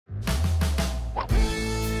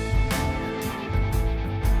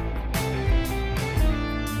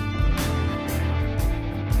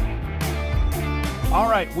All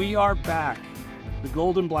right, we are back. The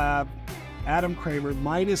Golden Blab, Adam Kramer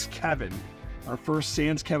minus Kevin, our first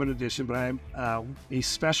Sans Kevin edition, but I'm a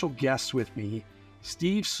special guest with me,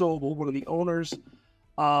 Steve Sobel, one of the owners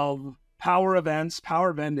of Power Events,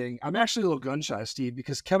 Power Vending. I'm actually a little gun shy, Steve,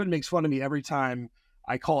 because Kevin makes fun of me every time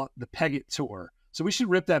I call it the PGA TOUR. So we should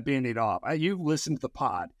rip that Band-Aid off. You've listened to the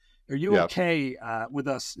pod. Are you okay with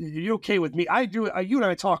us? Are you okay with me? I do. You and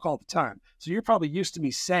I talk all the time, so you're probably used to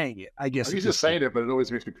me saying it. I guess you're just saying it, but it always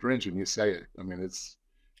makes me cringe when you say it. I mean, it's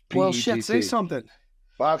well, shit. Say something.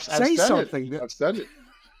 Well, say something. I've said it.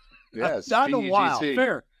 Yes, not in a while.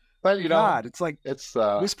 Fair. But you know, God, it's like it's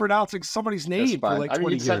mispronouncing somebody's name for like 20 years. I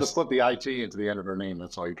mean, you said to flip the IT into the end of their name.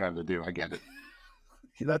 That's all you're trying to do. I get it.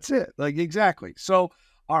 That's it. Like exactly. So,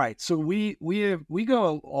 all right. So we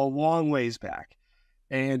go a long ways back,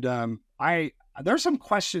 and there's some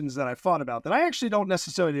questions that I've thought about that I actually don't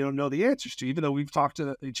necessarily know the answers to, even though we've talked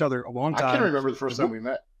to each other a long time. I can't remember the first time we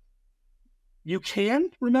met. You can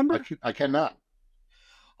remember? I cannot.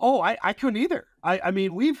 Oh, I couldn't either. I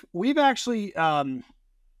mean, we've actually, man,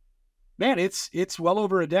 it's well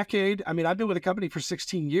over a decade. I mean, I've been with the company for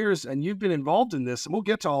 16 years, and you've been involved in this, and we'll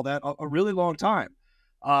get to all that a really long time.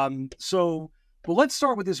 Well, let's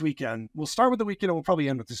start with this weekend. We'll start with the weekend, and we'll probably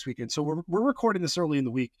end with this weekend. So we're recording this early in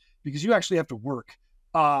the week because you actually have to work,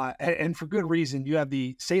 and for good reason. You have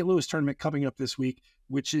the St. Louis tournament coming up this week,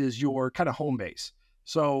 which is your kind of home base.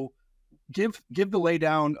 So give the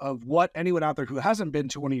laydown of what anyone out there who hasn't been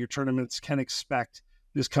to one of your tournaments can expect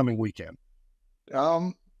this coming weekend.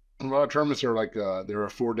 Well, tournaments are like they're a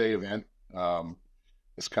 4-day event.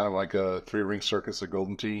 It's kind of like a 3-ring circus at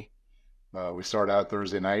Golden Tee. We start out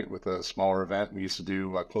Thursday night with a smaller event. We used to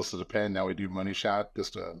do close to the pin. Now we do money shot,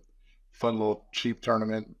 just a fun little cheap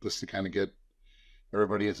tournament, just to kind of get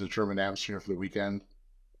everybody into the tournament atmosphere for the weekend.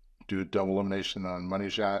 Do a double elimination on money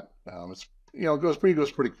shot. It's it goes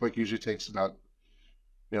pretty quick. Usually takes about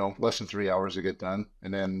less than 3 hours to get done,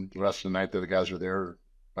 and then the rest of the night that the guys are there,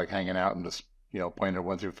 like hanging out and just playing their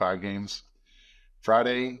 1 through 5 games.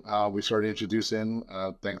 Friday, we started introducing,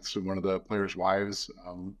 thanks to one of the players' wives,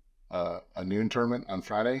 a noon tournament on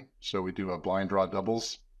Friday. So we do a blind draw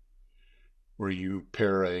doubles where you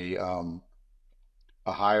pair a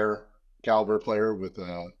higher caliber player with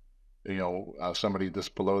somebody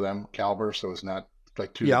just below them caliber. So it's not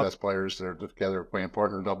like two of the best players that are together playing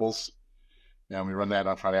partner doubles. And we run that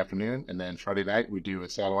on Friday afternoon. And then Friday night we do a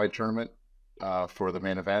satellite tournament for the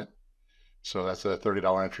main event. So that's a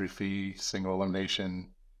 $30 entry fee, single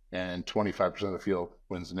elimination, and 25% of the field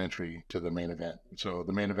wins an entry to the main event. So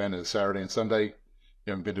the main event is Saturday and Sunday. You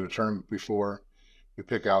haven't been to a tournament before. We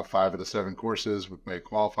pick out 5 of the 7 courses. We play a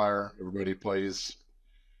qualifier. Everybody plays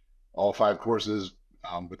all 5 courses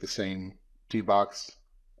with the same tee box,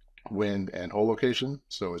 wind, and hole location.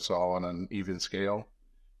 So it's all on an even scale.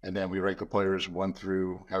 And then we rank the players 1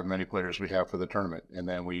 through however many players we have for the tournament. And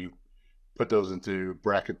then we put those into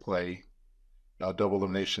bracket play, double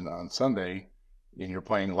elimination on Sunday, and you're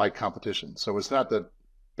playing light competition. So it's not the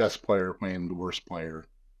best player playing the worst player,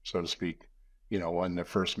 so to speak, in the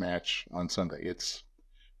first match on Sunday. It's,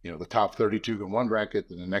 the top 32 in one bracket,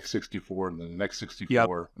 then the next 64, and then the next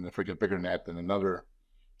 64, and if we get bigger than that, then another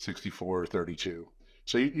 64 or 32.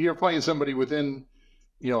 So you're playing somebody within,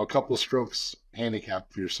 a couple of strokes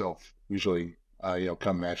handicap for yourself, usually,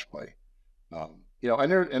 come match play.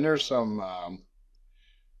 And there's some,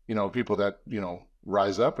 people that,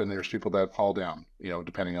 rise up, and there's people that fall down,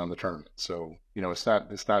 depending on the tournament. So, it's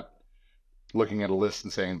not looking at a list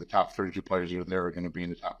and saying the top 32 players are there are going to be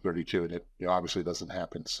in the top 32, and it obviously doesn't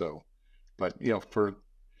happen. So, but for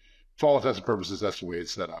all intents and purposes, that's the way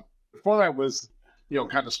it's set up. Before that was,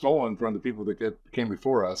 kind of stolen from the people that came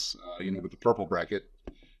before us, with the purple bracket.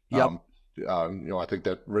 I think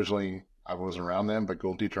that originally I wasn't around then, but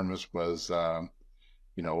Gold Tee tournaments was,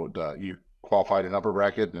 you qualified in upper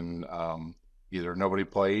bracket, and either nobody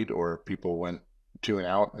played or people went 2 and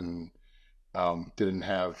out and didn't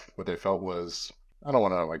have what they felt was, I don't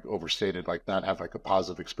want to overstate it, not have a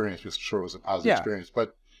positive experience, just sure it was a positive experience,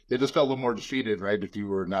 but they just felt a little more defeated, right? If you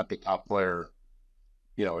were not the top player,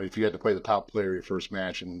 if you had to play the top player your first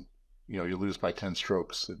match and, you lose by 10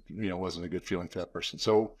 strokes, it wasn't a good feeling for that person.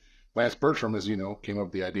 So Lance Bertram, as you know, came up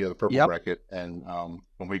with the idea of the purple bracket. And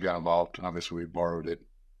when we got involved, obviously we borrowed it.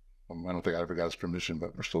 I don't think I ever got his permission,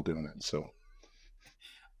 but we're still doing it. So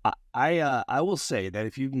I will say that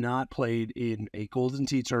if you've not played in a Golden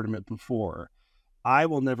Tee tournament before, I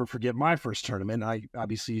will never forget my first tournament. I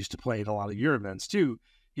obviously used to play at a lot of your events too.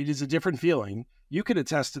 It is a different feeling. You can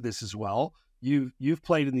attest to this as well. You've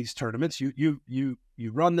played in these tournaments. You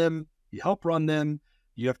run them. You help run them.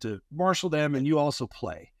 You have to marshal them, and you also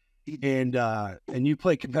play. and you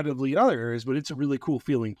play competitively in other areas, but it's a really cool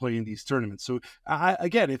feeling playing these tournaments. So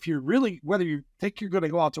again, if you're really, whether you think you're going to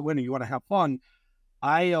go out to win or you want to have fun,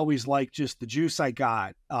 I always like just the juice I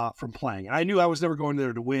got from playing. I knew I was never going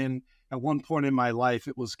there to win. At one point in my life,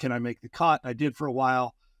 it was, can I make the cut? I did for a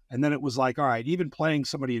while. And then it was like, all right, even playing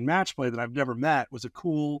somebody in match play that I've never met was a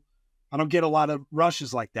cool, I don't get a lot of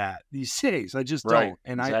rushes like that these days. I just don't.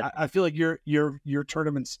 And exactly. I feel like your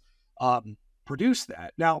tournaments produce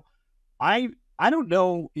that. Now, I don't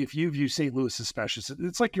know if you view St. Louis as special.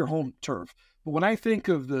 It's like your home turf. But when I think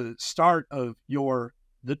of the start of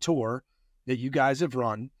the tour that you guys have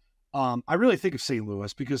run, I really think of St.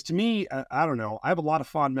 Louis because to me, I don't know, I have a lot of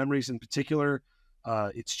fond memories. In particular,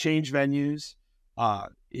 it's changed venues.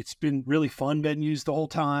 It's been really fun venues the whole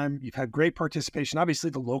time. You've had great participation. Obviously,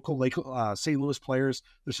 the local St. Louis players,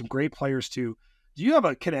 there's some great players too. Do you have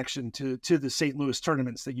a connection to the St. Louis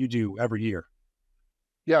tournaments that you do every year?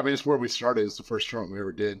 Yeah, I mean, it's where we started. It's the first tournament we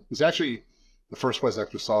ever did. It was actually the first place I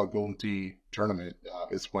actually saw a Golden Tee tournament.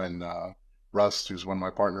 It's when Russ, who's one of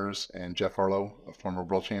my partners, and Jeff Harlow, a former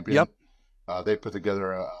world champion, they put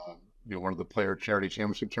together one of the player charity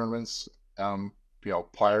championship tournaments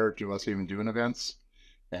prior to us even doing events.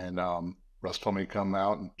 And Russ told me to come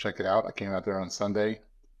out and check it out. I came out there on Sunday,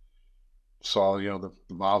 saw the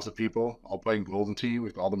miles of people all playing Golden Tee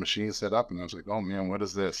with all the machines set up, and I was like, oh man, what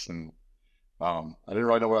is this? And I didn't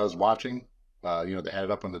really know what I was watching. They had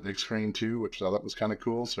it up on the big screen too, which I thought was kind of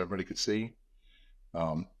cool, so everybody could see.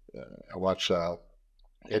 I watched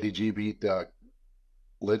Eddie G beat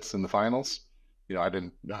Litz in the finals. I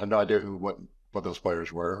had no idea what those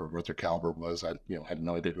players were or what their caliber was. I had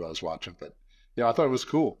no idea who I was watching, but I thought it was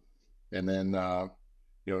cool. And then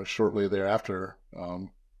shortly thereafter,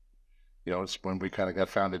 it's when we kind of got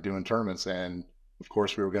founded doing tournaments, and of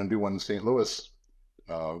course we were going to do one in St. Louis.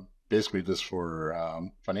 Basically just for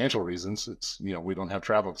financial reasons. It's, we don't have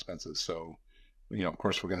travel expenses. So, of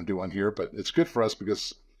course we're going to do one here, but it's good for us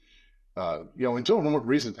because, until more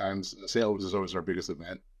recent times, St. Louis is always our biggest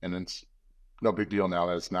event, and it's no big deal now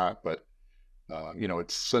that it's not, but,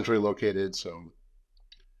 it's centrally located. So,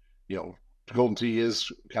 Golden Tee is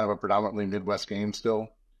kind of a predominantly Midwest game still.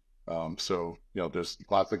 So, there's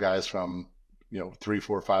lots of guys from, 3,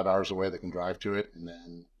 4, 5 hours away that can drive to it. And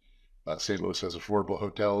then, St. Louis has affordable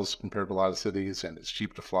hotels compared to a lot of cities, and it's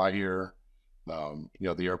cheap to fly here.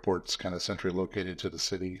 The airport's kind of centrally located to the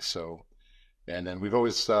city. So, and then we've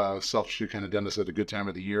always selfishly kind of done this at a good time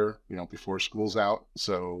of the year, before school's out.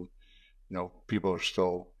 So, people are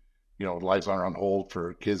still, lights aren't on hold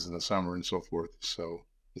for kids in the summer and so forth. So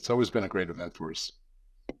it's always been a great event for us.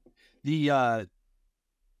 Yeah,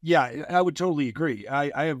 I would totally agree.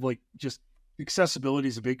 I have just accessibility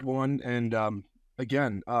is a big one, and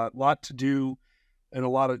again, a lot to do and a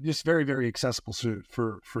lot of just very, very accessible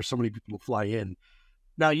for so many people to fly in.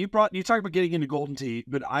 Now you talked about getting into Golden Tee,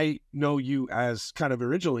 but I know you as kind of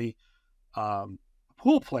originally a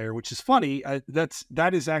pool player, which is funny.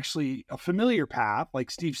 That is actually a familiar path,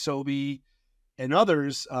 like Steve Sobel and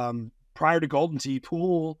others prior to Golden Tee.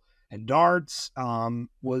 Pool and darts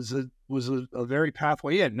was a very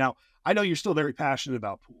pathway in. Now I know you're still very passionate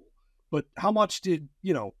about pool, but how much did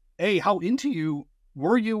how into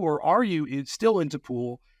were you or are you still into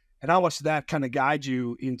pool, and how much did that kind of guide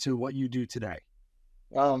you into what you do today?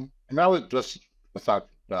 I was just without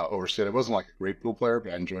overstate. I wasn't like a great pool player,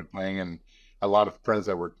 but I enjoyed playing, and a lot of friends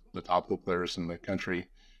that were the top pool players in the country.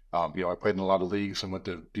 I played in a lot of leagues and went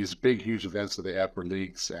to these big, huge events that they have for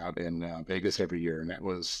leagues out in Vegas every year, and that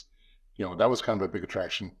was kind of a big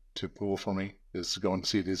attraction to pool for me, is to go and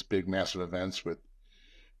see these big, massive events with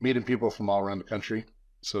meeting people from all around the country.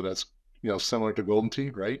 So that's similar to Golden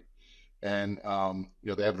Tee, right? And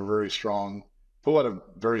they have pool had a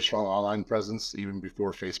very strong online presence even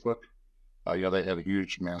before Facebook. They had a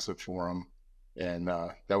huge, massive forum, and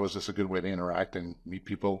that was just a good way to interact and meet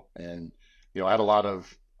people. And I had a lot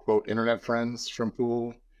of quote internet friends from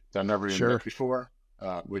pool that I never even met before,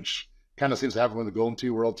 which kind of seems to happen with the Golden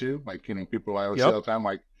Tee world too. Like people I always say all the time,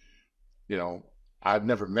 like I've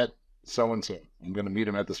never met so and so. I'm going to meet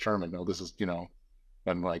him at this tournament. No, this is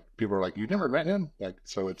and like people are like, you never met him, like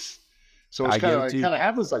it kind of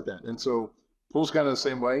happens like that. And so pool's kind of the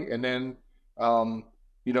same way. And then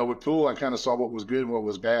with pool, I kind of saw what was good and what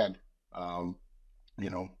was bad.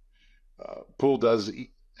 Pool does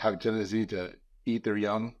have a tendency to eat their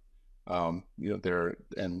young. And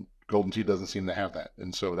Golden Tee doesn't seem to have that.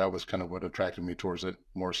 And so that was kind of what attracted me towards it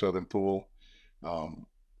more so than pool.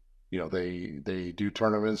 They do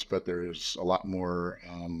tournaments, but there's a lot more.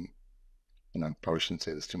 And I probably shouldn't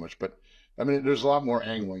say this too much, but I mean, there's a lot more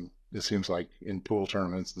angling, it seems like, in pool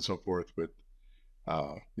tournaments and so forth with,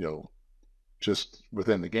 you know, just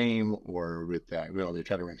within the game or with that, you know, they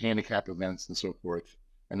try to run handicap events and so forth.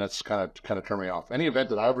 And that's kind of turned me off. Any event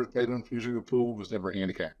that I ever played in, usually the pool, was never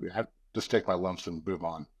handicapped. I had just take my lumps and move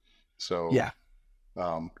on. So, Yeah.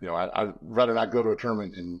 you know, I'd rather not go to a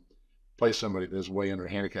tournament and play somebody that's way under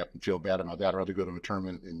handicap and feel bad about that. I'd rather go to a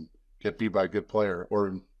tournament and get beat by a good player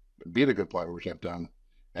or beat a good player, which I've done,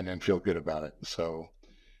 and then feel good about it. So,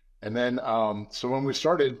 and then, so when we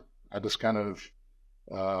started, I just kind of,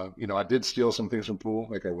 you know, I did steal some things from pool,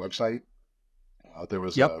 like our website. There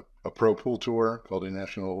was Yep. a pro pool tour called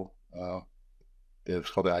International, it was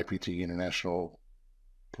called the IPT International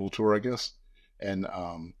Pool Tour, I guess. And,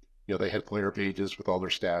 you know, they had player pages with all their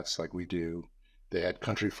stats like we do. They had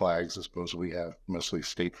country flags as opposed to we have mostly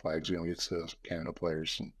state flags. We don't get to Canada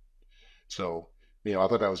players. And so, you know, I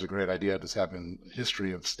thought that was a great idea, just having a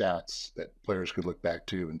history of stats that players could look back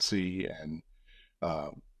to and see and,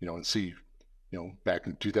 you know, and see, you know, back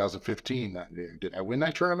in 2015, did I win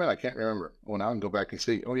that tournament? I can't remember. Well, now I can go back and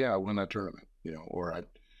see, oh yeah, I won that tournament, you know, or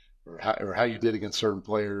how you did against certain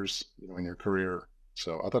players, you know, in your career.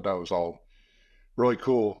 So I thought that was all really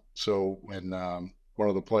cool. So when one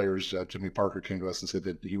of the players, Jimmy Parker, came to us and said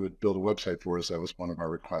that he would build a website for us, that was one of our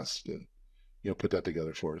requests to, you know, put that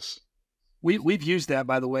together for us. We've used that,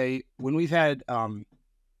 by the way, when we've had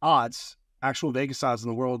odds, actual Vegas odds in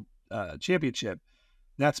the World Championship.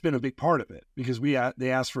 That's been a big part of it because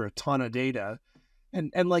they asked for a ton of data,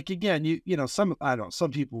 and like again, you know, some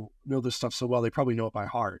people know this stuff so well they probably know it by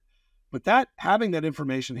heart, but that having that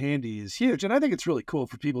information handy is huge, and I think it's really cool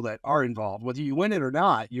for people that are involved, whether you win it or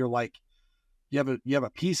not. You're like you have a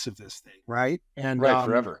piece of this thing, right? And right,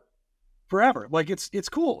 forever. Like it's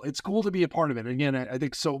cool. It's cool to be a part of it. And again, I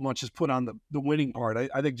think so much is put on the winning part.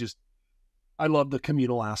 I think just I love the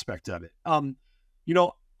communal aspect of it. You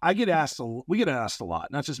know, we get asked a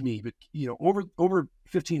lot, not just me, but, you know, over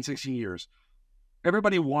 15, 16 years,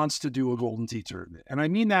 everybody wants to do a Golden Tee tournament. And I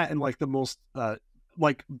mean that in like the most,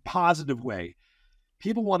 like positive way.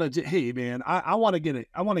 People want to, hey man, I want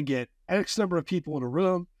to get X number of people in a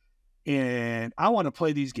room and I want to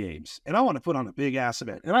play these games and I want to put on a big ass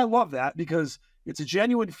event. And I love that because it's a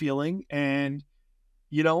genuine feeling and,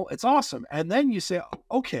 you know, it's awesome. And then you say,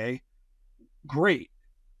 okay, great.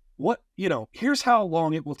 What, you know, here's how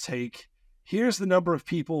long it will take. Here's the number of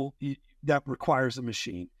people that requires a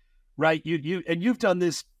machine, right? You've done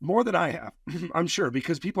this more than I have, I'm sure,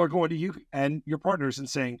 because people are going to you and your partners and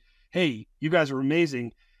saying, hey, you guys are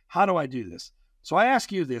amazing. How do I do this? So I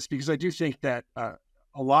ask you this because I do think that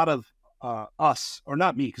a lot of us, or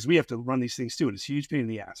not me, because we have to run these things too, and it's a huge pain in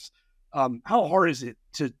the ass. How hard is it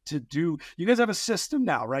to do? You guys have a system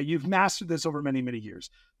now, right? You've mastered this over many, many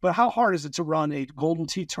years. But how hard is it to run a Golden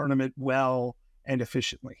Tee tournament well and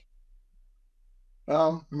efficiently?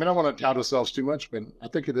 I mean, I don't want to tout ourselves too much, but I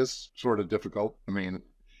think it is sort of difficult. I mean,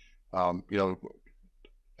 you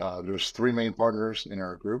know, there's three main partners in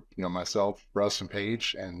our group, you know, myself, Russ, and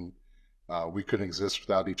Paige, and we couldn't exist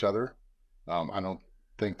without each other. I don't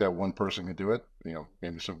think that one person can do it. You know,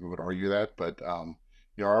 maybe some people would argue that, but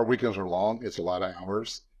you know, our weekends are long. It's a lot of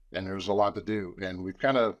hours, and there's a lot to do. And we've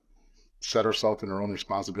kind of set ourselves in our own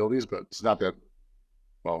responsibilities, but it's not that,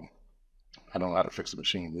 well, I don't know how to fix the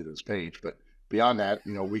machine, neither does Paige, but beyond that,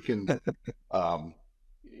 you know, we can,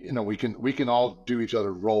 you know, we can all do each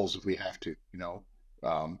other roles if we have to, you know,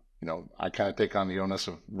 I kind of take on the onus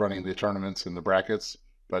of running the tournaments and the brackets,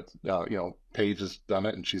 but, you know, Paige has done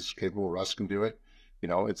it and she's capable. Russ can do it. You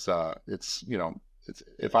know, it's, you know, it's,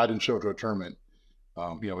 if I didn't show up to a tournament,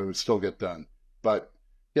 you know, it would still get done. But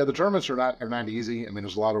yeah, the tournaments are not easy. I mean,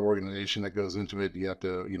 there's a lot of organization that goes into it. You have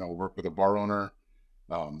to, you know, work with a bar owner.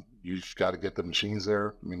 You've got to get the machines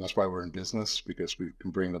there. I mean, that's why we're in business, because we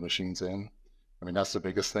can bring the machines in. I mean, that's the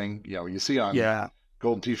biggest thing. You know, you see on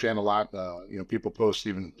Golden Tee Fan a lot, you know, people post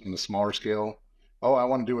even on a smaller scale. Oh, I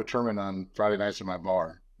want to do a tournament on Friday nights at my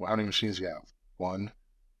bar. Well, how many machines do you have? One.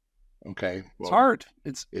 Okay. Well, it's hard.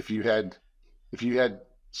 If you had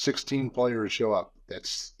 16 players show up,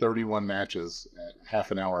 that's 31 matches at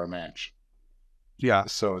half an hour a match. Yeah.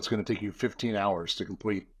 So it's going to take you 15 hours to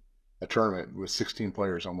complete a tournament with 16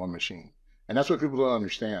 players on one machine. And that's what people don't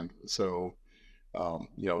understand. So, you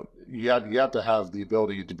know, you have to have the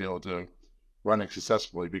ability to be able to run it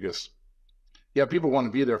successfully, because, yeah, people want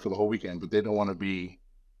to be there for the whole weekend, but they don't want to be,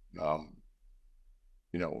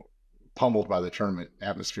 you know, pummeled by the tournament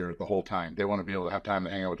atmosphere the whole time. They want to be able to have time to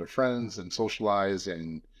hang out with their friends and socialize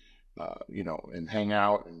and, you know, and hang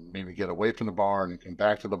out and maybe get away from the bar and come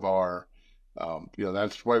back to the bar. You know,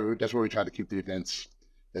 that's why we try to keep the events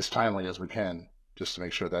as timely as we can, just to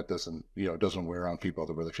make sure that doesn't wear on people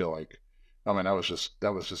to where they feel like I mean, that was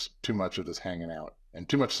just too much of just hanging out and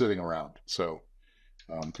too much sitting around. So,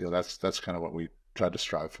 that's kind of what we tried to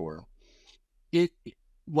strive for. It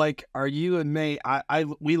like, are you and May?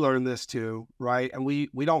 We learned this too, right? And we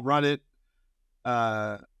don't run it.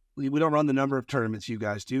 We don't run the number of tournaments you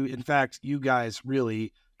guys do. In fact, you guys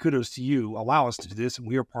really, kudos to you, allow us to do this, and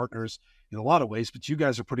we are partners in a lot of ways. But you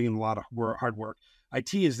guys are putting in a lot of hard work.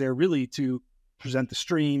 IT is there really to present the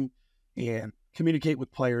stream and communicate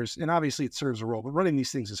with players, and obviously it serves a role. But running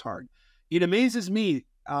these things is hard. It amazes me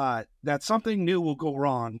that something new will go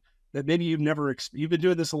wrong that maybe you've been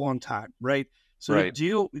doing this a long time, right? So Right.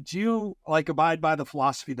 do you like abide by the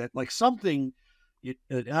philosophy that like something,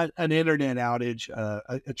 an internet outage,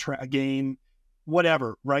 a game,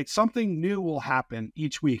 whatever, right? Something new will happen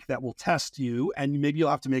each week that will test you, and maybe you'll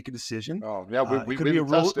have to make a decision. Oh, yeah, It we've could be a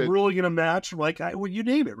been tested. ruling in a match, like you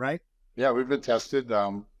name it, right? Yeah, we've been tested.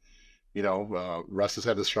 Russ has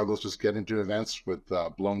had the struggles just getting to events with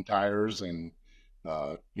blown tires and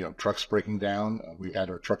trucks breaking down. We've had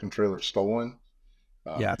our truck and trailer stolen.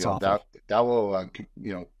 Yeah, it's awful. That will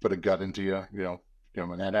put a gut into you.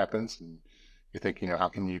 When that happens, and you think, how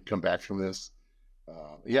can you come back from this?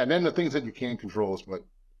 Yeah, and then the things that you can control is what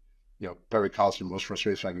probably causes you most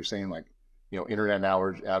frustration, like you're saying, like internet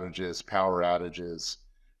outages, power outages.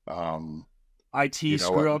 IT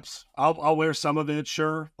screw ups. I'll wear some of it,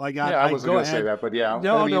 sure. Like Yeah, I I wasn't go going to say ahead. that, but yeah, I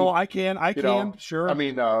No, mean, I can, I sure.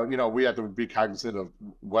 mean, we have to be cognizant of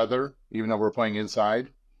weather, even though we're playing inside.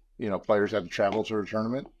 Players have to travel to a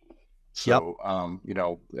tournament, Yep. so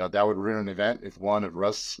that would ruin an event if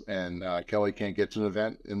Russ and Kelly can't get to an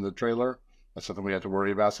event in the trailer. That's something we have to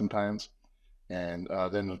worry about sometimes. And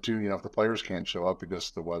then two, if the players can't show up because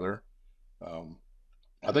of the weather. Um,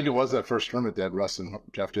 I think it was that first tournament that Russ and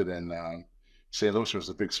Jeff did in St. Louis. There was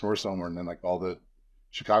a big snowstorm, and then like all the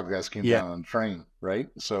Chicago guys came Yeah. down on the train, right?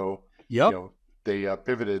 So, Yep. they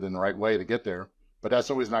pivoted in the right way to get there, but that's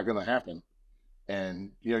always not going to happen.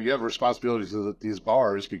 And, you have responsibilities to these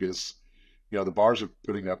bars because, the bars are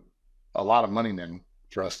putting up a lot of money then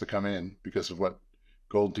for us to come in because of what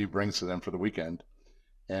Gold Tea brings to them for the weekend.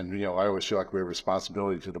 And, I always feel like we have a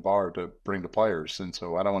responsibility to the bar to bring the players. And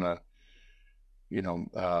so I don't want to, you know,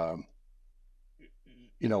 uh,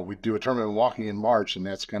 we do a tournament in walking in March, and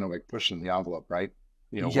that's kind of like pushing the envelope, right?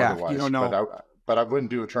 Yeah. You Weather-wise. don't know. But I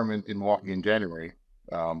wouldn't do a tournament in walking in January.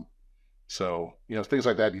 Um, so things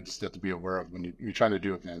like that you just have to be aware of when you're trying to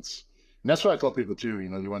do events. And that's what I tell people too.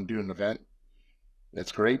 You want to do an event,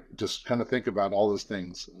 that's great. Just kind of think about all those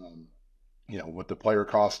things. What the player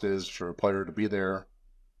cost is for a player to be there.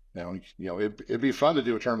 It'd be fun to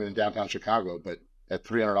do a tournament in downtown Chicago, but at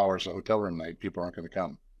 $300 a hotel room night, people aren't going to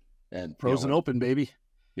come. And Frozen Open, baby.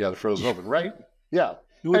 Yeah, the Frozen Open, right? Yeah.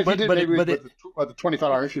 But If you did maybe but with the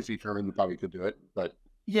 $25 entry fee tournament, you probably could do it. But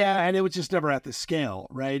yeah, and it was just never at the scale,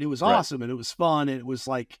 right? It was right, awesome and it was fun and it was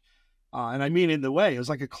like, and I mean it in the way, it was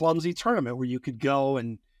like a clumsy tournament where you could go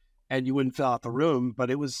and you wouldn't fill out the room, but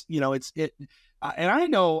it was, and I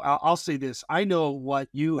know, I'll say this, I know what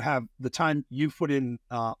you have, the time you put in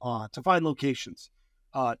to find locations.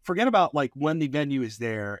 Forget about like when the venue is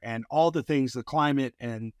there and all the things, the climate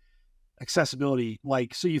and accessibility.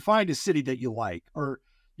 Like, so you find a city that you like, or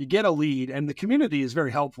you get a lead, and the community is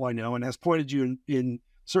very helpful, I know, and has pointed you in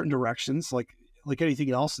certain directions, like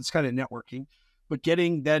anything else. It's kind of networking, but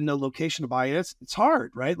getting then a location to buy it, it's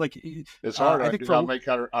hard, right? Like, it's hard. I think I'll for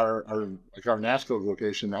make our Nashville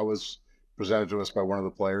location that was presented to us by one of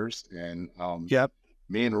the players, and yep,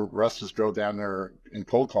 me and Russ just drove down there and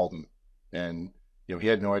cold called him, and he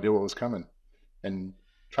had no idea what was coming, and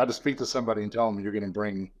tried to speak to somebody and tell him you're going to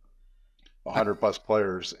bring 100 plus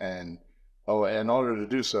players, and in order to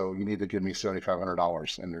do so, you need to give me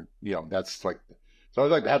 $7,500, and that's like, so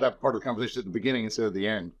I'd like to have that part of the conversation at the beginning instead of the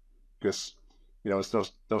end, because it's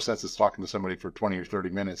no sense in talking to somebody for 20 or 30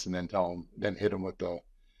 minutes and then hit them with the,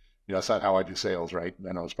 that's not how I do sales, right?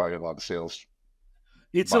 I know it's probably a lot of sales.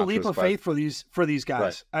 It's a leap of faith for these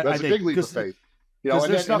guys. Right. That's a big leap of faith. Because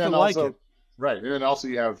there's nothing like it. Right. And then also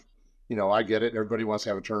you have, I get it. Everybody wants to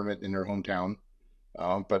have a tournament in their hometown.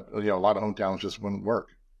 But a lot of hometowns just wouldn't work.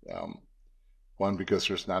 One, because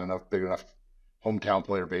there's not big enough hometown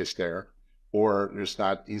player base there, or there's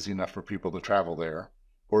not easy enough for people to travel there,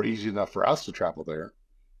 or easy enough for us to travel there.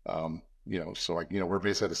 So like, we're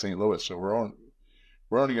based out of St. Louis, so we're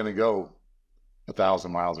only going to go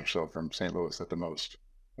 1,000 miles or so from St. Louis at the most.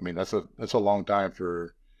 I mean, that's a long time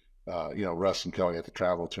for, Russ and Kelly have to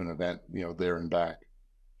travel to an event, there and back.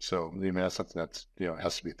 So, I mean, that's something that's,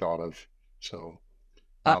 has to be thought of. So,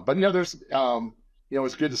 but there's,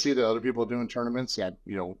 it's good to see that other people are doing tournaments. And,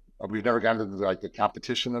 we've never gotten into like the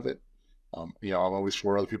competition of it, I'm always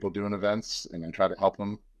for other people doing events, and I try to help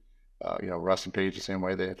them. Russ and Paige the same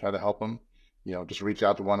way, they try to help them. Just reach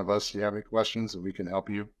out to one of us if you have any questions, and we can help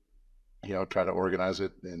you. Try to organize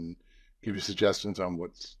it and give you suggestions on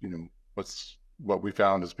what we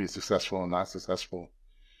found as be successful and not successful.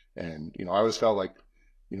 And I always felt like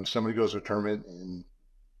somebody goes to a tournament and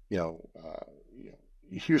you know, uh,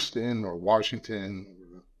 Houston or Washington,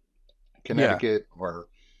 or Yeah. Connecticut, or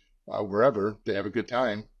wherever they have a good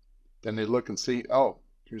time, then they look and see, oh,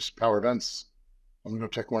 here's Power Events. I'm gonna go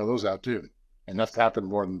check one of those out too. And that's happened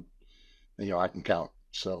more than I can count.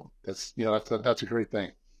 So that's a great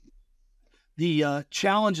thing. The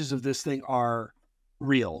challenges of this thing are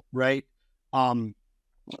real, right? Um,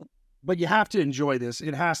 but you have to enjoy this.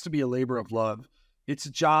 It has to be a labor of love. It's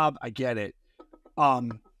a job. I get it.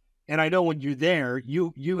 And I know when you're there,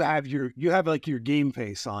 you have like your game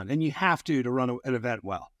face on, and you have to run an event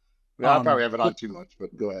well. Yeah, I probably have it on too much,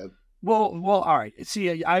 but go ahead. Well, all right.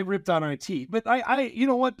 See, I ripped on IT, but you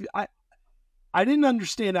know what? I didn't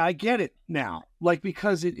understand it. I get it now. Like,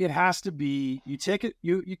 because it has to be, you take it,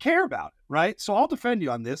 you care about it, right? So I'll defend you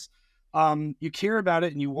on this. You care about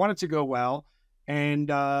it and you want it to go well, and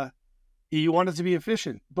you want it to be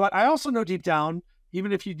efficient. But I also know deep down,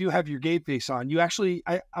 even if you do have your game face on, you actually,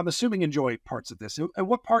 I'm assuming, enjoy parts of this. And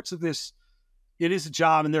what parts of this, it is a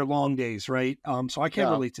job and they're long days, right? So I can't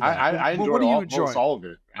relate to that. I enjoy what do you enjoy? almost all of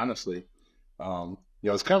it, honestly.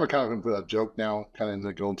 It's kind of a joke now, kind of in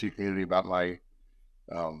the Golden Tee community about my,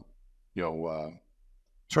 Tournament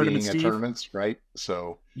being at Steve? tournaments, right?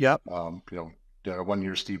 So, Yep. 1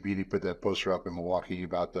 year Steve Beatty put that poster up in Milwaukee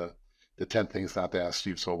about the 10 things not to ask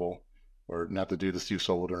Steve Sobel, or not to do to Steve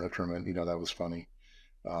Sobel during a tournament. That was funny.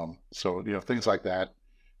 So things like that.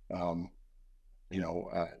 I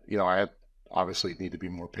obviously need to be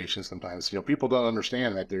more patient sometimes. People don't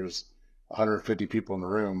understand that there's 150 people in the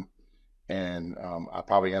room, and I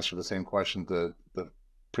probably answered the same question to the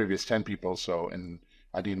previous 10 people. So, and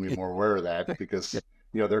I need to be more aware of that, because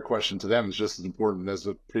their question to them is just as important as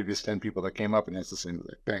the previous 10 people that came up and asked the same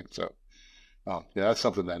thing. So, that's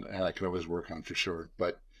something that I can always work on for sure.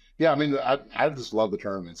 But yeah, I mean, I just love the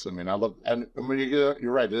tournaments. I mean,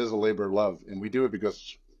 you're right. It is a labor of love, and we do it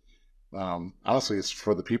because, honestly, it's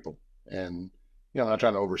for the people. And, I'm not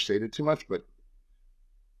trying to overstate it too much, but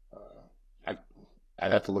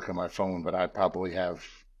I'd have to look at my phone, but I probably have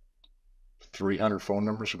 300 phone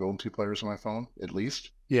numbers for Golden Tee players on my phone, at least.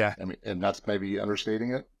 Yeah. I mean, and that's maybe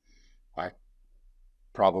understating it. I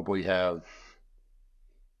probably have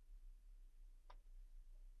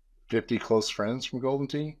 50 close friends from Golden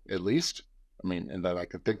Tee, at least. I mean, and that I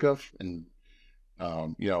could think of. And,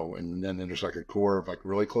 and then there's like a core of like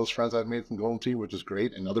really close friends I've made from Golden Tee, which is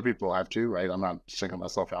great. And other people have too, right? I'm not singling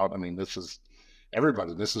myself out. I mean, this is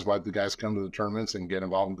everybody. This is why the guys come to the tournaments and get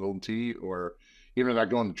involved in Golden Tee, or even if not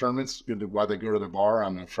going to tournaments, why they go to the bar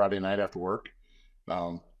on a Friday night after work. They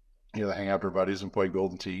hang out with their buddies and play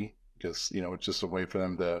Golden Tee, because, it's just a way for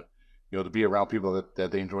them to, to be around people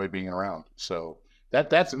that they enjoy being around. So that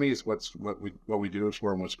to me is what we do is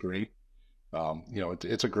for, and what's great.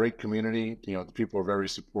 It's a great community. The people are very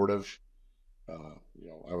supportive.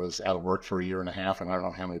 I was out of work for a year and a half, and I don't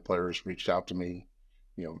know how many players reached out to me,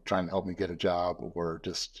 trying to help me get a job, or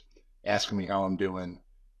just asking me how I'm doing.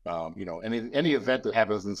 Any event that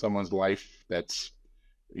happens in someone's life that's,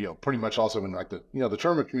 pretty much also in like the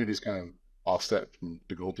tournament community is kind of offset from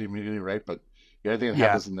the Gold Team community, right? But anything that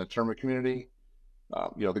happens in the tournament community,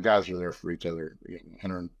 the guys are there for each other,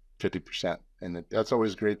 150%. And that's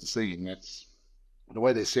always great to see. And that's the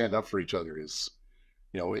way they stand up for each other is,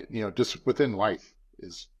 just within life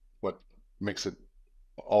is what makes it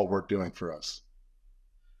all worth doing for us.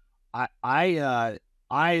 I've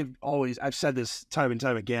said this time and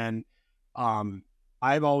time again.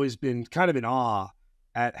 I've always been kind of in awe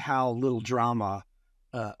at how little drama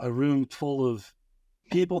a room full of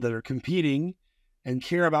people that are competing and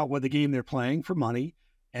care about what the game they're playing for money,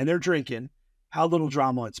 and they're drinking, how little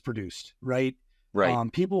drama it's produced, right?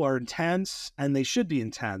 Right. People are intense, and they should be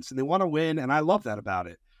intense, and they want to win, and I love that about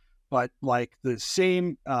it. But like the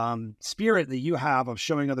same spirit that you have of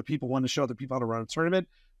showing other people, wanting to show other people how to run a tournament,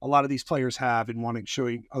 a lot of these players have in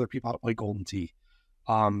showing other people how to play Golden Tee.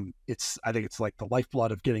 I think it's like the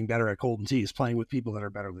lifeblood of getting better at Golden Tee is playing with people that are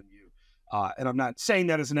better than you. And I'm not saying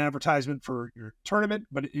that as an advertisement for your tournament,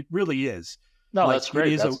 but it really is. No, that's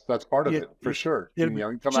great. That's part of it for sure.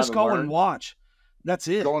 You come just go and watch. That's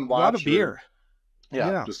it. Go and watch. Grab a beer.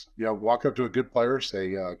 Yeah. Just walk up to a good player,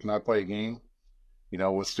 say, "Can I play a game?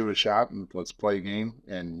 Let's do a shot and let's play a game."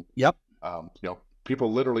 And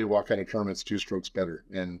people literally walk out of tournaments 2 strokes better.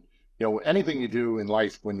 And anything you do in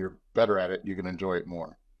life, when you're better at it, you can enjoy it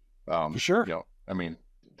more. For sure. I mean,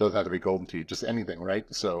 it doesn't have to be golden tee, just anything, right?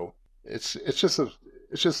 So it's just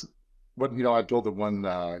what, I told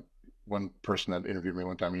the one person that interviewed me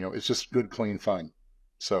one time, it's just good, clean fun.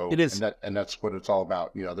 So, It is. and that's what it's all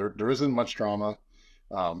about. There isn't much drama.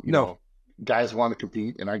 No. Guys want to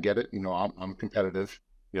compete, and I get it. I'm competitive.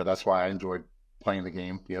 That's why I enjoyed playing the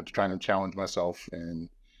game. Trying to challenge myself and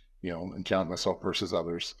challenge myself versus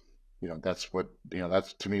others. That's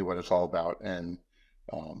to me what it's all about. And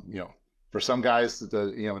for some guys, it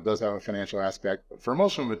does have a financial aspect, but for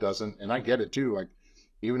most of them, it doesn't. And I get it too. Like,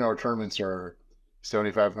 even though our tournaments are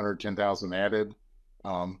 7,500, 10,000 added,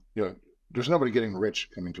 there's nobody getting rich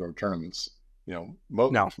coming to our tournaments. No.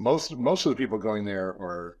 Most of the people going there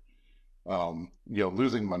are,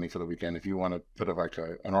 losing money for the weekend. If you want to put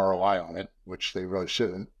an ROI on it, which they really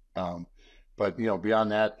shouldn't. But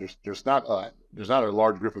beyond that, there's not a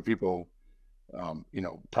large group of people,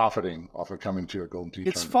 profiting off of coming to a Golden Tee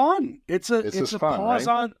It's tournament. fun. It's a fun, pause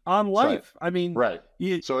right? on life. Right. I mean, right.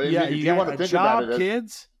 So if you you got want to a think job, about it,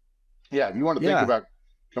 kids. Yeah, if you want to think about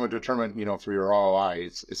coming to a tournament, for your ROI,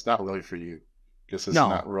 it's not really for you, because it's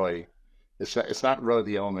not really, it's not really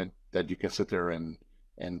the element that you can sit there and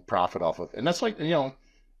profit off of. And that's like, golf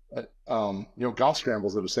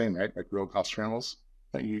scrambles are the same, right? Like real golf scrambles.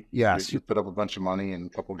 You put up a bunch of money, and a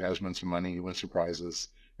couple of guys win some money, you win some prizes.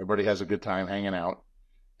 Everybody has a good time hanging out,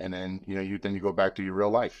 and then you go back to your real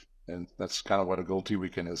life, and that's kind of what a Gold Tee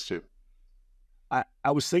weekend is too.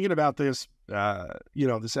 I was thinking about this,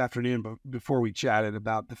 this afternoon, but before we chatted,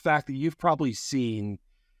 about the fact that you've probably seen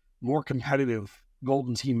more competitive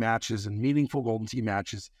Golden Tee matches and meaningful Golden Tee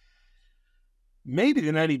matches, maybe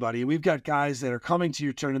than anybody. We've got guys that are coming to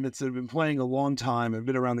your tournaments that have been playing a long time, have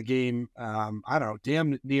been around the game, I don't know,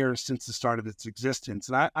 damn near since the start of its existence.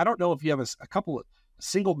 And I don't know if you have a couple of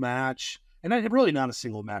single match, and really not a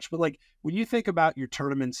single match, but like when you think about your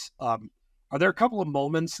tournaments, are there a couple of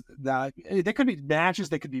moments that they could be matches,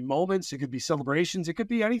 they could be moments, it could be celebrations, it could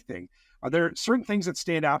be anything? Are there certain things that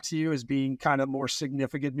stand out to you as being kind of more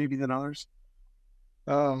significant maybe than others?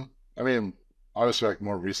 I mean, obviously, like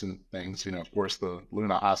more recent things, of course, the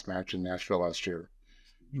Luna Haas match in Nashville last year.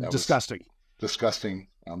 Disgusting. Disgusting.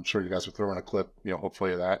 I'm sure you guys are throwing a clip,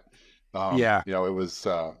 hopefully of that. It was,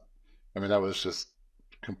 that was just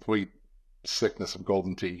complete sickness of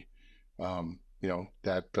Golden Tee.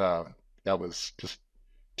 That was just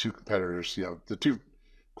two competitors, the two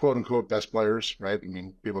quote unquote best players, right? I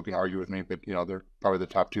mean, people can argue with me, but they're probably the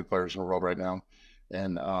top two players in the world right now.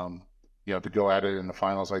 And, to go at it in the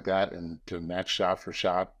finals like that and to match shot for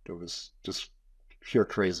shot, it was just pure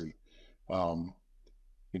crazy. Things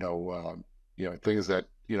that,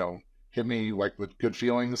 hit me like with good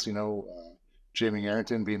feelings, Jamie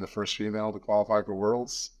Arrington being the first female to qualify for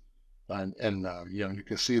Worlds. And you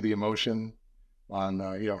can see the emotion on,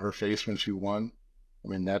 her face when she won. I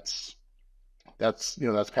mean, that's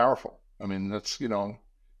powerful. I mean, that's,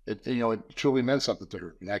 it truly meant something to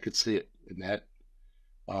her, and I could see it. And that,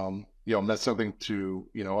 meant something to,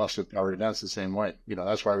 us at our events the same way.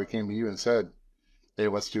 That's why we came to you and said, hey,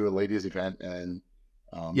 let's do a ladies event, and,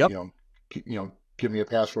 give me a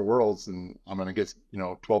pass for Worlds, and I'm going to get,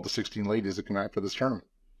 12 to 16 ladies to come out for this tournament.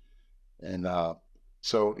 And,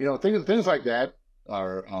 so, things like that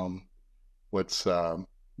are, what's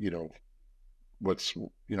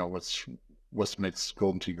makes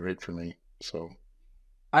Golden Tee great for me. So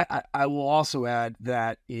I will also add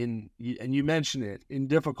that and you mentioned it, in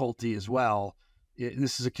difficulty as well,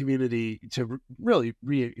 this is a community to really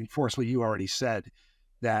reinforce what you already said,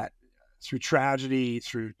 that through tragedy,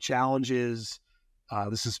 through challenges,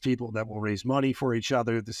 this is people that will raise money for each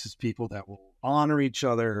other. This is people that will honor each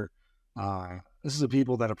other. This is a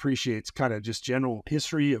people that appreciates kind of just general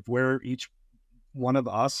history of where each one of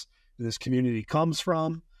us in this community comes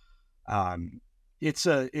from. It's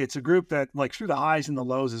a group that, like, through the highs and the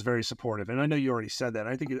lows, is very supportive. And I know you already said that.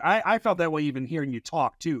 I think I felt that way even hearing you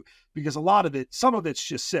talk too, because some of it's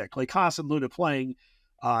just sick, like Haas and Luna playing,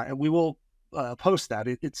 and we will post that.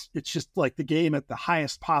 It's just like the game at the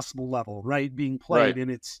highest possible level, right, being played, right.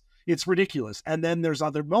 And it's ridiculous. And then there's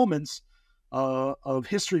other moments of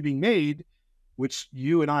history being made, which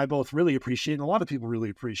you and I both really appreciate, and a lot of people really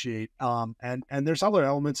appreciate. And there's other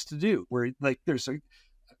elements to do where, like, there's a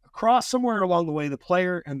cross somewhere along the way, the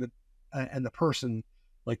player and the person,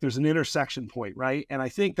 like there's an intersection point, right? And I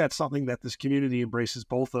think that's something that this community embraces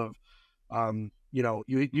both of.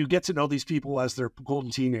 You get to know these people as their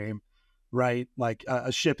Golden Tee name, right? Like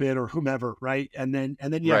a ship in or whomever, right? And then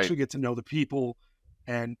you actually get to know the people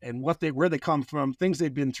and where they come from, things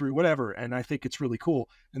they've been through, whatever. And I think it's really cool.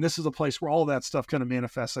 And this is a place where all of that stuff kind of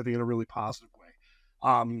manifests, I think, in a really positive way.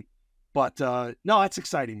 But no, it's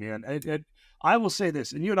exciting, man. I will say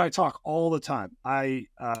this, and you and I talk all the time. I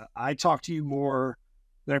talk to you more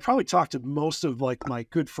than I probably talk to most of like my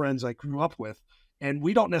good friends I grew up with. And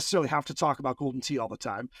we don't necessarily have to talk about Golden Tee all the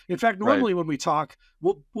time. In fact, normally when we talk,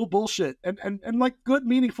 we'll bullshit and like good,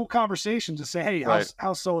 meaningful conversations to say, hey,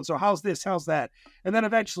 how's so-and-so, how's this, how's that? And then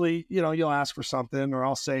eventually, you know, you'll ask for something or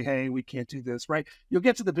I'll say, hey, we can't do this, right? You'll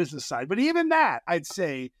get to the business side. But even that, I'd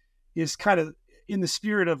say, is kind of in the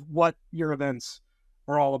spirit of what your events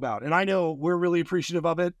are all about. And I know we're really appreciative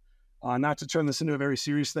of it. Not to turn this into a very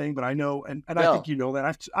serious thing, but I know, and I think you know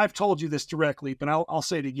that. I've told you this directly, but I'll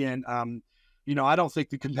say it again. You know, I don't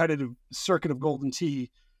think the competitive circuit of Golden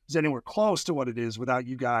Tee is anywhere close to what it is without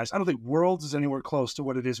you guys. I don't think Worlds is anywhere close to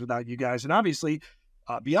what it is without you guys. And obviously,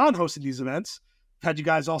 beyond hosting these events, I've had you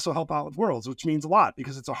guys also help out with Worlds, which means a lot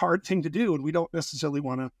because it's a hard thing to do, and we don't necessarily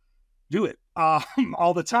want to do it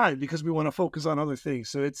all the time because we want to focus on other things.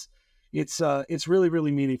 So it's really,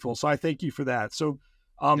 really meaningful. So I thank you for that. So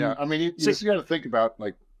yeah, I mean, you just got to think about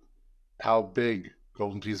like how big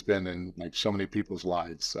Golden Tee's been in like so many people's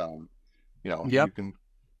lives. You know, you can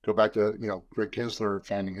go back to, you know, Greg Kinsler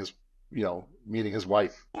finding his, you know, meeting his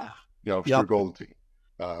wife, you know, through Golden Tee.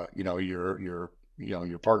 You know, your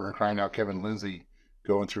partner in crime now, Kevin Lindsay,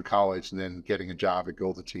 going through college and then getting a job at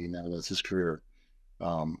Golden Tee. Now that's his career.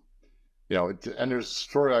 You know, and there's a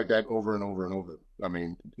story like that over and over and over. I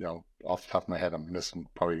mean, you know, off the top of my head, I'm missing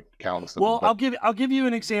probably countless. Well, I'll give you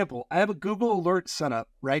an example. I have a Google alert set up,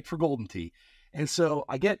 right, for Golden Tee. And so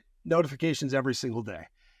I get notifications every single day.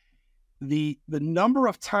 The number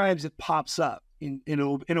of times it pops up in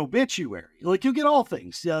obituary, like you get all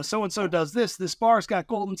things. So-and-so does this bar's got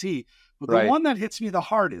Golden Tee. But the one that hits me the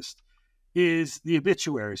hardest is the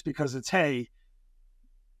obituaries because it's, hey,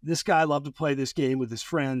 this guy loved to play this game with his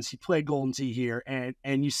friends. He played Golden Tee here.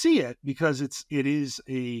 And you see it because it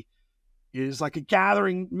is like a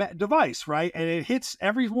gathering device, right? And it hits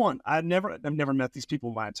everyone. I've never met these people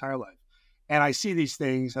in my entire life. And I see these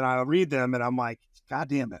things and I read them and I'm like, God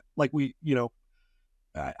damn it. Like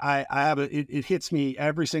I have it hits me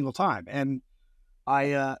every single time. And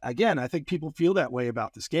I think people feel that way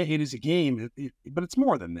about this game. It is a game, but it's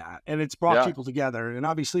more than that. And it's brought people together. And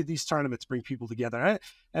obviously these tournaments bring people together.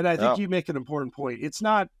 And I think you make an important point. It's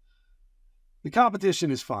not, the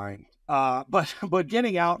competition is fine. But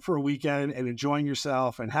getting out for a weekend and enjoying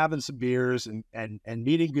yourself and having some beers and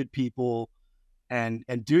meeting good people and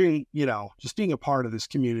doing, you know, just being a part of this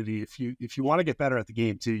community. If you want to get better at the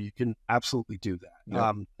game too, you can absolutely do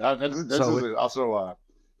that. This is also,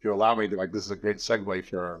 if you allow me to, like, this is a great segue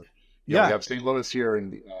for, you know, we have St. Louis here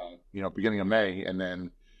in, you know, beginning of May, and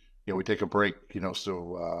then, you know, we take a break, you know,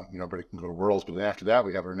 so, you know, everybody can go to Worlds, but then after that,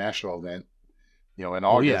 we have our national event, you know, in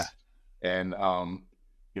August. And,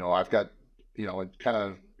 you know, I've got, you know, it kind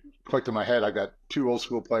of clicked in my head. I've got two old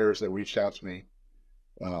school players that reached out to me,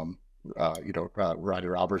 you know, Rodney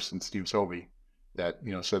Roberts and Steve Sobel, that,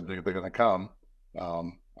 you know, said they're going to come.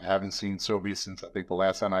 I haven't seen Sobel since I think the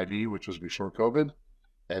last NIV, which was before COVID.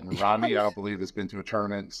 And Rodney, I don't believe has been to a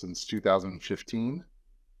tournament since 2015.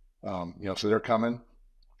 You know, so they're coming.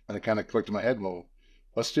 And it kind of clicked in my head, well,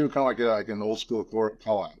 let's do kind of like an old school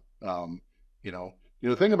call out. You know,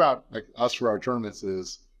 the thing about like us for our tournaments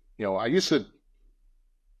is, you know, I used to,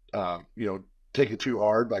 you know, take it too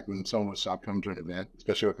hard, like when someone would stop coming to an event,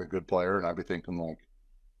 especially like a good player, and I'd be thinking like,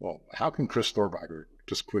 well, how can Chris Thorberger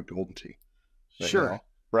just quit Golden Tee? Sure. You know,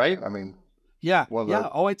 right? I mean, yeah. Oh, we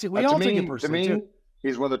all take it personally too.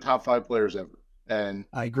 He's one of the top 5 players ever. And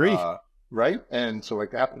I agree. Right? And so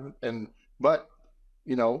like that, but,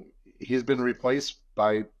 you know, he's been replaced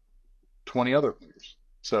by 20 other players.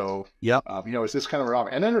 So, you know, it's this kind of around.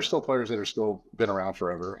 And then there's still players that are still been around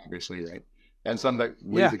forever, obviously, right? And some that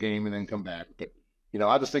leave the game and then come back. But, you know,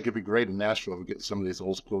 I just think it'd be great in Nashville to get some of these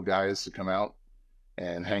old school guys to come out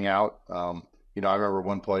and hang out. You know, I remember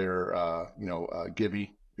one player, you know,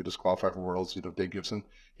 Gibby, who just qualified for Worlds, you know, Dave Gibson.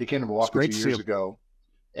 He came to Milwaukee 2 years ago,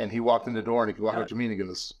 and he walked in the door and he walked up to me and he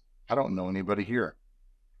goes, I don't know anybody here.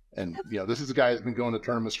 And, you know, this is a guy that's been going to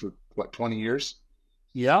tournaments for, what, 20 years?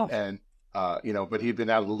 Yeah. And, you know, but he'd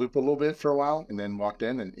been out of the loop a little bit for a while and then walked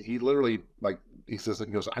in and he literally, like, he says, he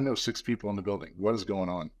goes, I know 6 people in the building. What is going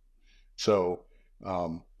on? So,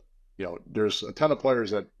 you know, there's a ton of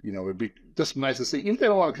players that, you know, it'd be just nice to see. Even if they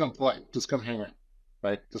don't want to come play, just come hang out,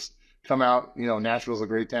 right? Just come out. You know, Nashville's a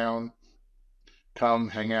great town. Come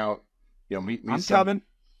hang out. You know, meet me. I'm coming.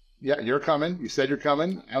 Yeah, you're coming. You said you're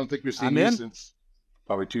coming. I don't think we've seen you since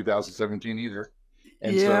probably 2017 either.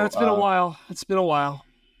 And yeah, so, it's been a while. It's been a while.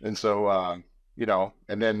 And so, you know,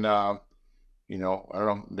 and then, you know, I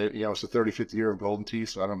don't know, you know, it's the 35th year of Golden Tee,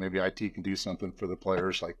 so I don't know, maybe IT can do something for the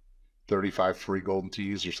players, like 35 free golden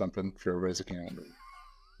tees or something for everybody's account.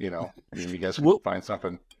 You guys can Well, find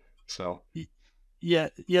something. So yeah.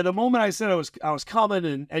 The moment I said I was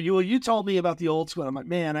coming, and you told me about the old school, I'm like,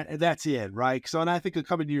 man, that's it, right? So, and I think of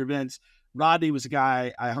coming to your events, Rodney was a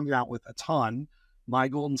guy I hung out with a ton. My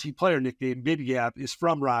golden tee player nickname, Baby Gap, is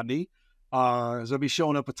from Rodney. So I'll be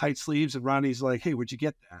showing up with tight sleeves, and Rodney's like, "Hey, where'd you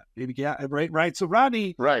get that, Baby Gap?" Right. So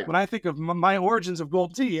Rodney, right. When I think of my origins of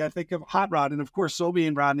golden tee, I think of Hot Rod, and of course, Sobel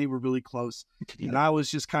and Rodney were really close. And I was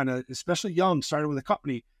just kind of, especially young, started with a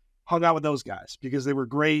company, hung out with those guys because they were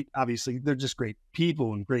great. Obviously, they're just great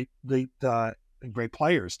people and great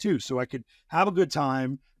players too. So I could have a good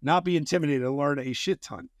time, not be intimidated, and learn a shit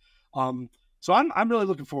ton. So I'm really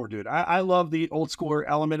looking forward to it. I love the old school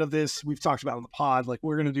element of this. We've talked about it on the pod. Like,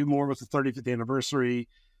 we're going to do more with the 35th anniversary,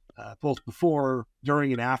 both before,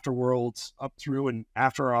 during, and after Worlds, up through and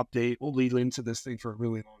after our update. We'll lead into this thing for a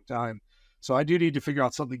really long time. So I do need to figure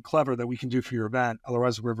out something clever that we can do for your event.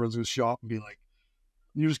 Otherwise, everyone's going to show up and be like,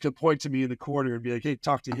 you just could point to me in the corner and be like, "Hey,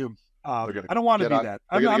 talk to him." I don't want to be that.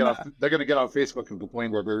 They're going to get on Facebook and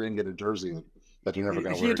complain where they're going to get a jersey that you're never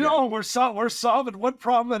going to wear. We're solving one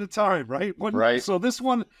problem at a time, right? Right. So this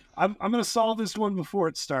one, I'm going to solve this one before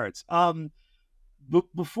it starts.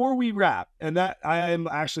 Before we wrap, and that I am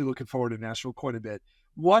actually looking forward to Nashville quite a bit.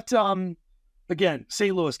 What again,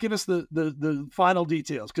 St. Louis, give us the final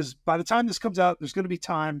details, because by the time this comes out, there's going to be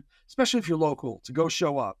time, especially if you're local, to go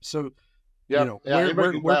show up. So. Yeah,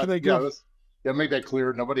 where can they go? Make that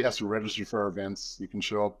clear. Nobody has to register for our events. You can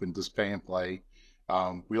show up and just pay and play.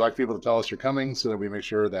 We like people to tell us you're coming so that we make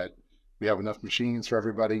sure that we have enough machines for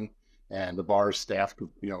everybody and the bar is staffed,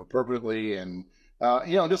 appropriately. And,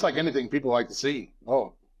 just like anything, people like to see,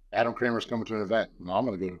 oh, Adam Kramer's coming to an event. Well, I'm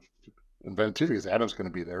going to go to an event too because Adam's going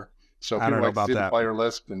to be there. So people like to see the player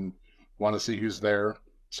list and want to see who's there.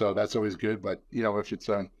 So that's always good. But, if it's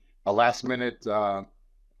a last minute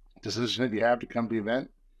decision that you have to come to the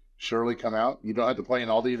event, surely come out. You don't have to play in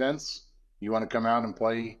all the events. You want to come out and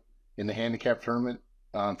play in the handicap tournament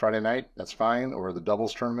on Friday night, that's fine, or the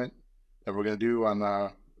doubles tournament that we're going to do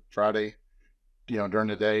on Friday, during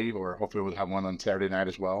the day, or hopefully we'll have one on Saturday night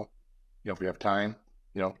as well. If we have time,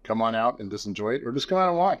 come on out and just enjoy it, or just come out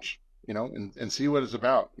and watch, and see what it's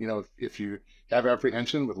about. If you have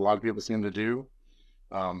apprehension, with a lot of people seem to do,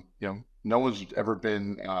 no one's ever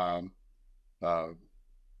been,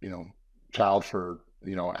 child for,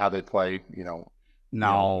 how they play,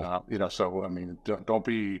 no. So, I mean, don't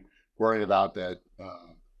be worried about that.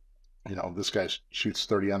 This guy shoots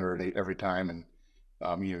 30 under at 8 every time, and,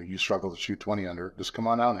 you struggle to shoot 20 under. Just come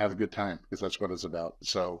on out and have a good time, because that's what it's about.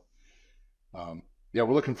 So, we're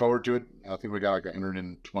looking forward to it. I think we got like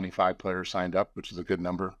 125 players signed up, which is a good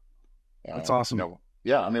number. That's awesome.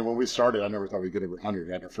 I mean, when we started, I never thought we'd get over 100.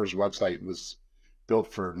 And our first website was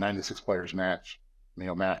built for 96 players max,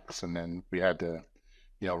 and then we had to,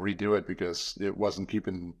 redo it because it wasn't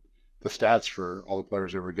keeping the stats for all the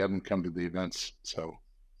players that were getting come to the events. So,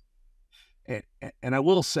 and I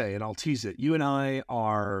will say, and I'll tease it, you and I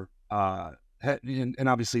are, and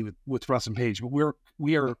obviously with Russ and Paige, but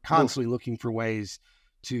we are constantly looking for ways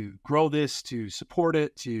to grow this, to support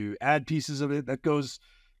it, to add pieces of it. That goes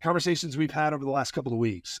conversations we've had over the last couple of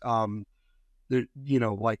weeks. While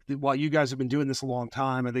you guys have been doing this a long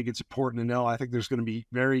time, I think it's important to know, I think there's going to be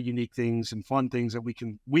very unique things and fun things that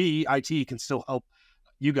we IT can still help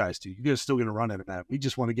you guys do. You guys are still going to run at that. We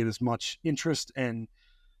just want to get as much interest and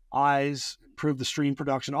eyes, improve the stream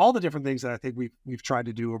production, all the different things that I think we've tried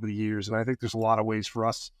to do over the years. And I think there's a lot of ways for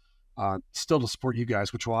us still to support you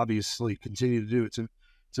guys, which we'll obviously continue to do. It's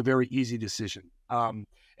a very easy decision. And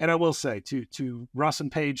I will say to Russ and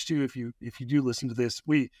Paige too, if you do listen to this,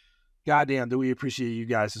 goddamn, do we appreciate you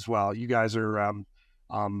guys as well. You guys are,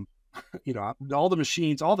 all the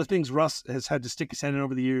machines, all the things Russ has had to stick his head in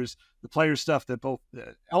over the years, the player stuff that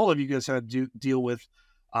all of you guys had to deal with.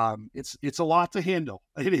 It's a lot to handle.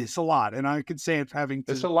 It is a lot. And I can say it having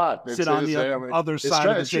to it's a lot. Sit on the other side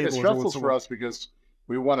of the table. It's stressful for us because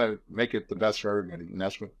we want to make it the best for everybody. And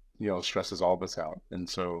that's what, stresses all of us out. And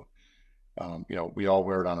so, we all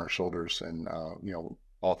wear it on our shoulders, and,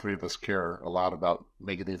 all three of us care a lot about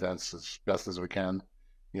making the events as best as we can,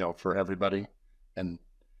 for everybody. And,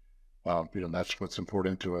 that's what's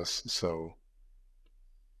important to us. So,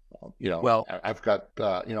 well, I've got,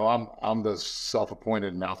 I'm the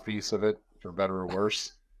self-appointed mouthpiece of it, for better or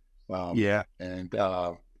worse. Yeah. And,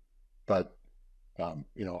 but,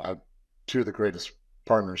 I've two of the greatest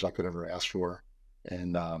partners I could ever ask for.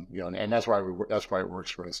 And, and that's why it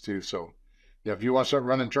works for us too. So, if you want to start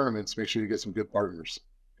running tournaments, make sure you get some good partners,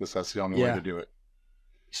 because that's the only way to do it.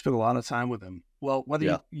 You spend a lot of time with them. Well,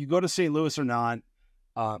 whether you go to St. Louis or not,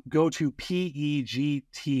 go to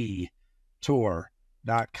PEGT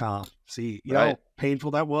Tour.com. See, how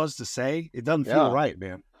painful that was to say? It doesn't feel right,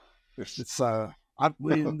 man. It's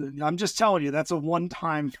I'm just telling you, that's a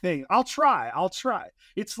one-time thing. I'll try.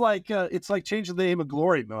 It's like changing the name of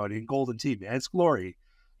Glory Mode in Golden Tee, man. It's Glory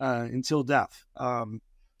until death.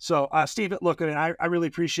 So Steve, look, I mean, I really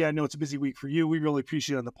appreciate it. I know it's a busy week for you. We really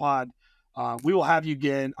appreciate it on the pod. We will have you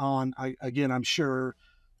again on, I'm sure,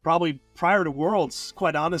 probably prior to Worlds,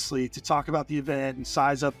 quite honestly, to talk about the event and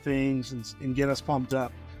size up things and get us pumped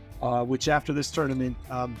up, which after this tournament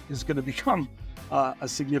is going to become a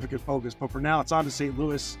significant focus. But for now, it's on to St.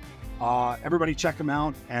 Louis. Everybody check them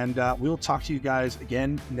out, and we'll talk to you guys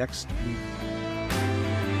again next week.